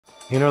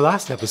In our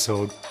last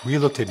episode, we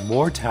looked at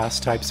more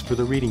task types for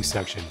the reading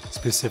section,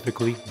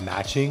 specifically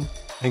matching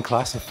and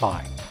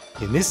classifying.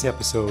 In this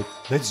episode,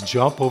 let's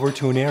jump over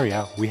to an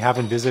area we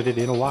haven't visited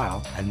in a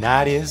while, and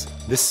that is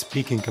the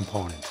speaking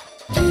component.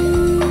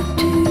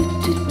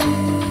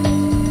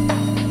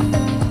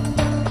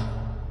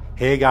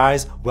 Hey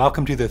guys,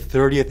 welcome to the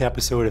 30th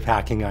episode of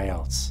Hacking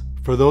IELTS.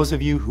 For those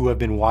of you who have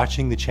been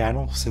watching the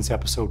channel since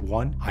episode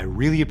 1, I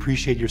really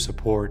appreciate your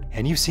support,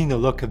 and you've seen the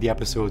look of the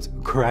episodes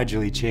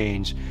gradually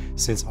change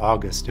since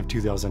August of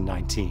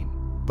 2019.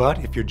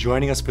 But if you're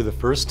joining us for the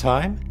first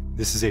time,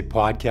 this is a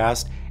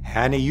podcast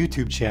and a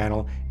YouTube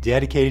channel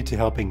dedicated to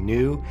helping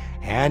new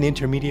and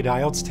intermediate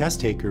IELTS test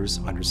takers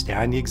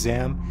understand the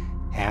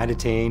exam and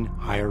attain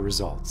higher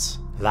results.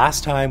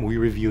 Last time we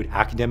reviewed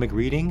academic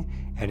reading,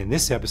 and in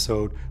this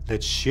episode,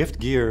 let's shift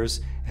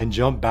gears and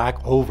jump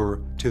back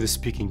over to the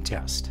speaking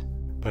test.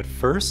 But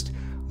first,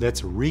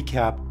 let's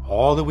recap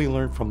all that we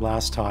learned from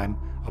last time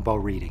about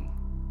reading.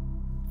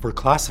 For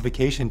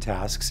classification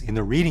tasks in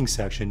the reading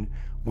section,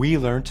 we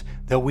learned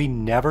that we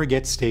never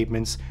get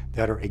statements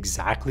that are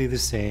exactly the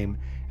same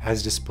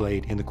as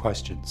displayed in the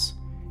questions.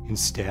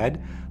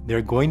 Instead,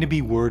 they're going to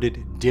be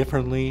worded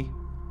differently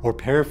or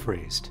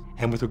paraphrased.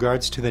 And with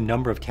regards to the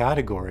number of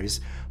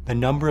categories, the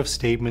number of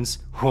statements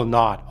will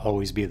not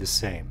always be the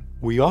same.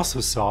 We also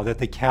saw that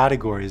the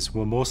categories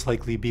will most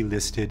likely be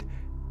listed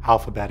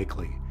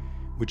alphabetically,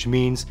 which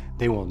means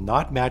they will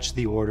not match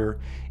the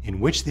order in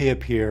which they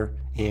appear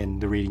in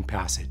the reading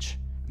passage.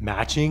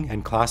 Matching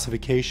and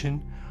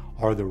classification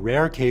are the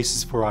rare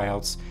cases for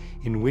IELTS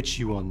in which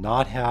you will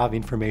not have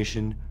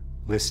information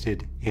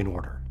listed in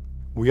order.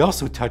 We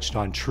also touched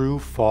on true,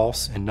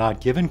 false, and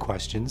not given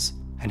questions,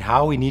 and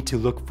how we need to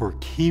look for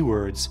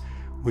keywords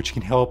which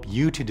can help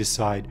you to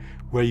decide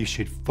where you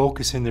should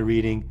focus in the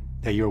reading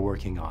that you're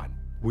working on.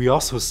 We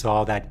also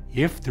saw that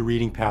if the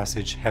reading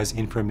passage has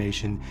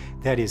information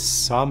that is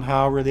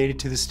somehow related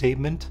to the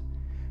statement,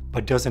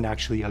 but doesn't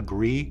actually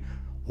agree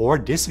or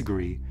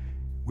disagree,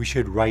 we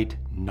should write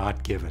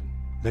not given.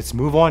 Let's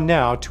move on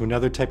now to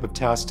another type of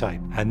task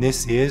type, and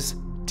this is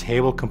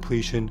table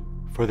completion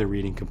for the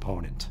reading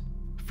component.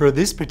 For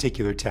this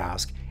particular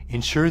task,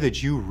 ensure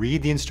that you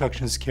read the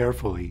instructions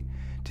carefully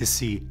to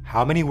see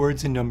how many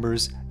words and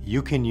numbers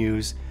you can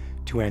use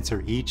to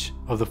answer each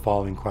of the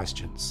following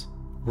questions.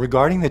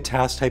 Regarding the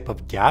task type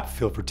of gap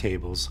fill for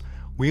tables,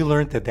 we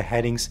learned that the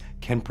headings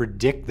can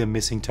predict the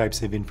missing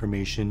types of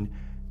information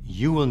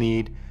you will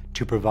need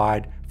to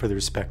provide for the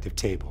respective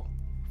table.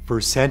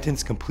 For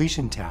sentence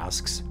completion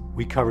tasks,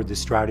 we covered the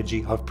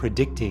strategy of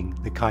predicting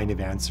the kind of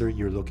answer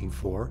you're looking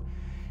for,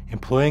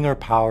 employing our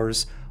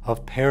powers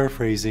of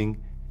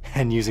paraphrasing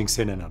and using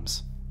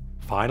synonyms.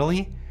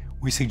 Finally,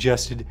 we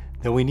suggested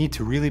that we need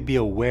to really be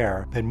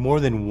aware that more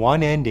than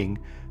one ending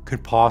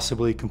could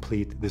possibly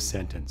complete the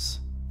sentence.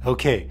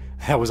 Okay,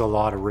 that was a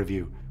lot of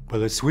review, but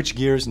let's switch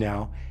gears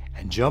now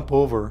and jump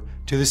over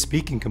to the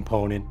speaking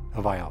component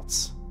of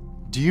IELTS.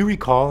 Do you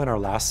recall in our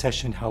last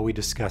session how we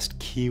discussed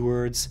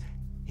keywords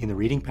in the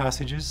reading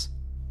passages?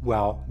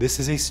 Well, this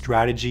is a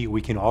strategy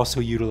we can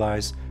also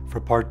utilize for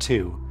part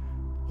 2,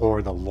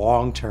 or the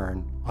long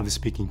turn of the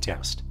speaking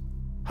test.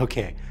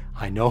 Okay,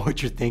 I know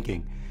what you're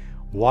thinking.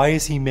 Why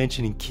is he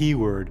mentioning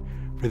keyword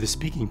for the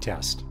speaking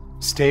test?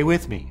 Stay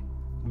with me.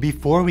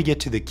 Before we get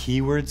to the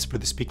keywords for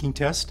the speaking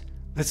test,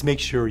 let's make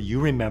sure you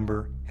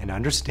remember and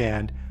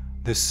understand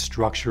the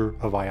structure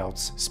of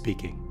IELTS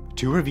speaking.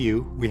 To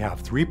review, we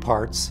have 3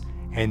 parts,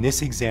 and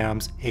this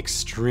exam's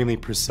extremely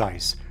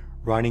precise,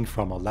 running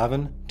from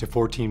 11 to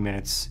 14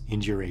 minutes in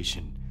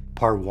duration.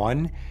 Part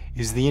 1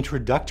 is the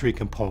introductory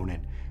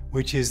component,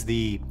 which is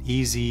the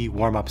easy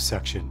warm-up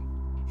section.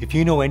 If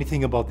you know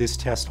anything about this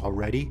test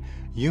already,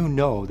 you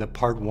know that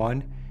part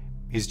 1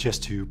 is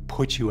just to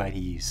put you at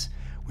ease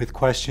with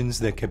questions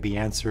that can be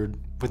answered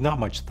with not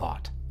much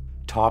thought.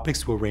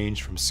 Topics will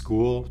range from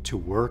school to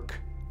work,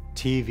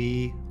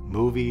 TV,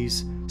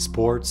 movies,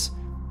 sports,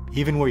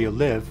 even where you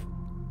live,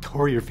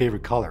 or your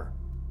favorite color.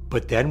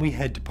 But then we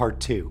head to part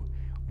 2,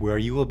 where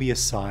you will be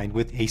assigned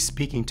with a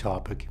speaking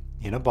topic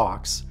in a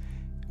box,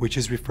 which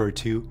is referred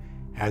to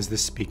as the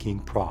speaking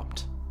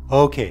prompt.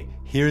 Okay,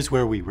 here's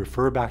where we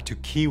refer back to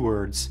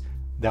keywords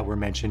that were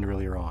mentioned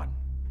earlier on.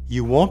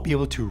 You won't be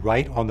able to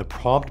write on the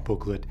prompt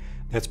booklet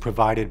that's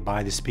provided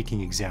by the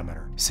speaking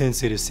examiner,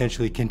 since it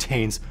essentially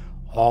contains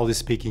all the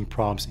speaking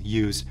prompts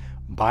used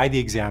by the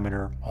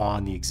examiner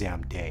on the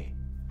exam day.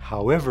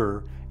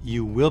 However,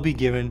 you will be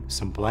given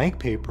some blank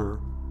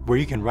paper where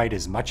you can write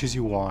as much as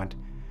you want,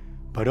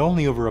 but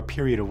only over a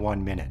period of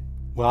 1 minute.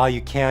 While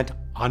you can't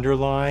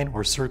underline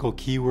or circle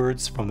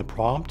keywords from the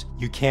prompt,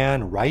 you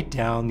can write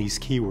down these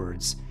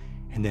keywords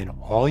and then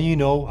all you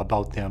know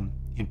about them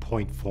in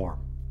point form.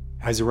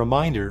 As a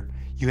reminder,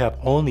 you have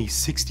only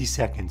 60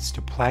 seconds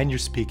to plan your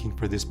speaking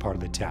for this part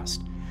of the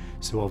test,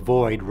 so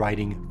avoid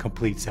writing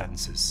complete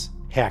sentences.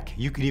 Heck,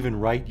 you could even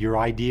write your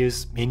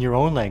ideas in your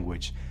own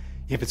language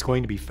if it's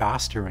going to be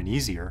faster and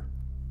easier.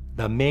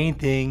 The main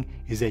thing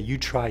is that you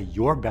try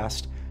your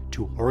best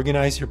to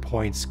organize your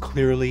points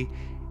clearly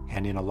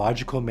and in a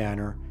logical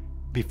manner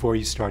before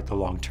you start the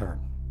long term.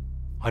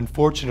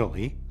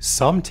 Unfortunately,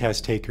 some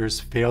test takers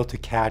fail to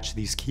catch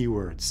these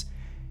keywords,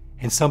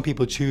 and some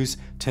people choose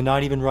to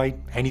not even write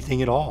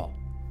anything at all.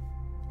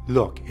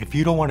 Look, if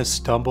you don't want to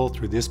stumble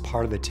through this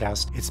part of the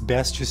test, it's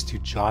best just to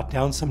jot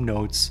down some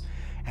notes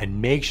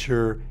and make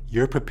sure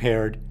you're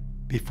prepared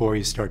before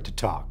you start to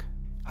talk.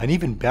 An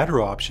even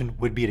better option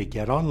would be to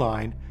get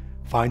online,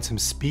 find some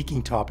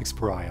speaking topics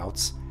for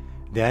IELTS,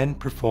 then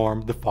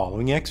perform the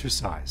following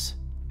exercise.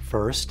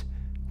 First,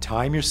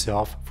 time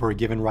yourself for a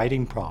given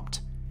writing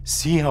prompt.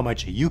 See how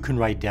much you can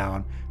write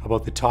down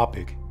about the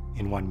topic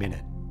in 1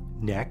 minute.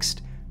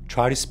 Next,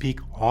 try to speak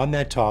on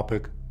that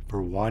topic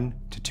for 1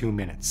 to 2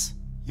 minutes.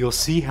 You'll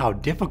see how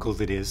difficult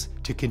it is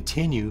to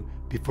continue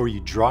before you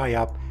dry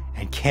up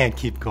and can't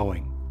keep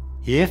going.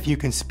 If you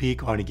can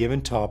speak on a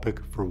given topic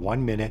for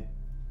 1 minute,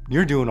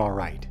 you're doing all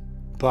right.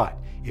 But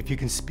if you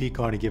can speak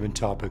on a given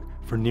topic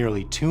for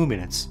nearly 2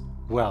 minutes,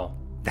 well,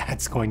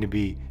 that's going to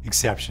be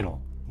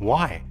exceptional.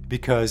 Why?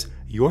 Because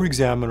your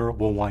examiner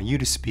will want you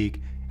to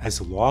speak as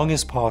long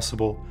as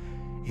possible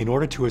in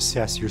order to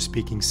assess your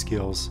speaking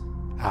skills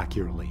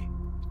accurately.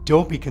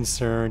 Don't be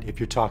concerned if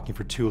you're talking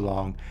for too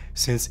long,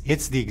 since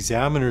it's the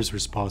examiner's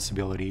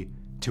responsibility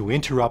to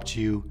interrupt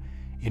you,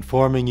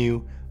 informing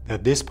you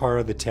that this part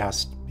of the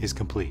test is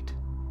complete.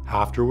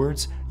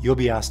 Afterwards, you'll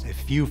be asked a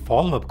few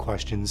follow-up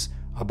questions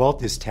about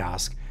this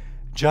task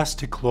just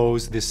to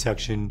close this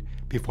section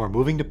before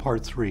moving to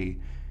part 3,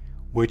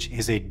 which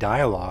is a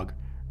dialogue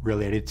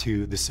related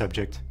to the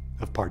subject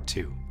of part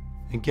 2.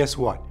 And guess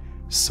what?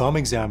 Some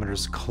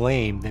examiners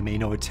claim they may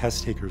know a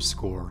test taker's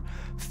score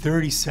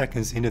 30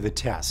 seconds into the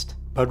test,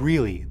 but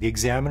really, the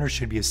examiner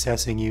should be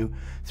assessing you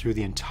through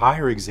the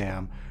entire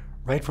exam,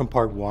 right from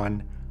part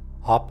 1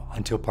 up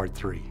until part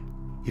 3.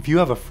 If you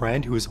have a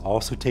friend who is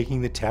also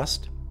taking the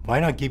test, why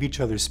not give each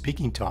other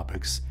speaking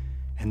topics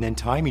and then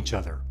time each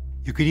other?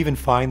 You could even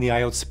find the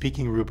IELTS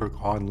speaking rubric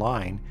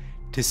online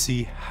to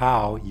see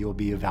how you'll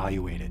be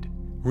evaluated.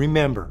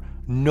 Remember,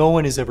 no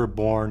one is ever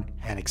born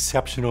an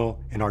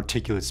exceptional and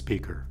articulate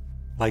speaker.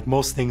 Like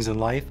most things in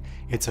life,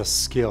 it's a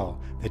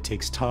skill that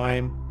takes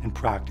time and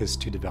practice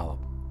to develop.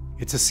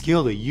 It's a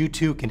skill that you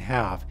too can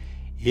have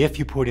if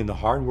you put in the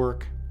hard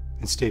work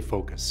and stay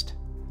focused.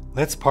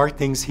 Let's part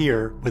things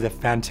here with a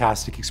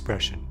fantastic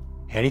expression.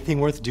 Anything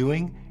worth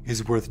doing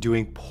is worth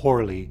doing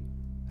poorly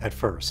at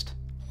first.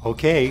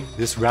 Okay,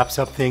 this wraps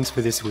up things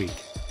for this week.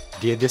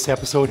 Did this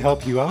episode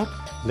help you out?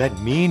 Let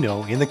me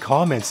know in the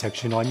comment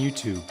section on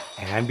YouTube.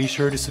 And be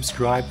sure to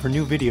subscribe for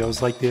new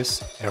videos like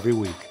this every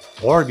week.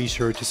 Or be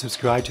sure to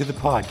subscribe to the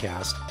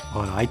podcast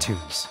on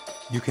iTunes.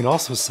 You can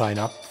also sign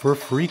up for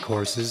free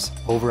courses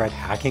over at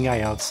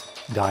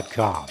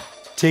hackingielts.com.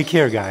 Take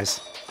care,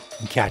 guys,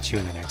 and catch you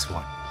in the next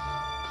one.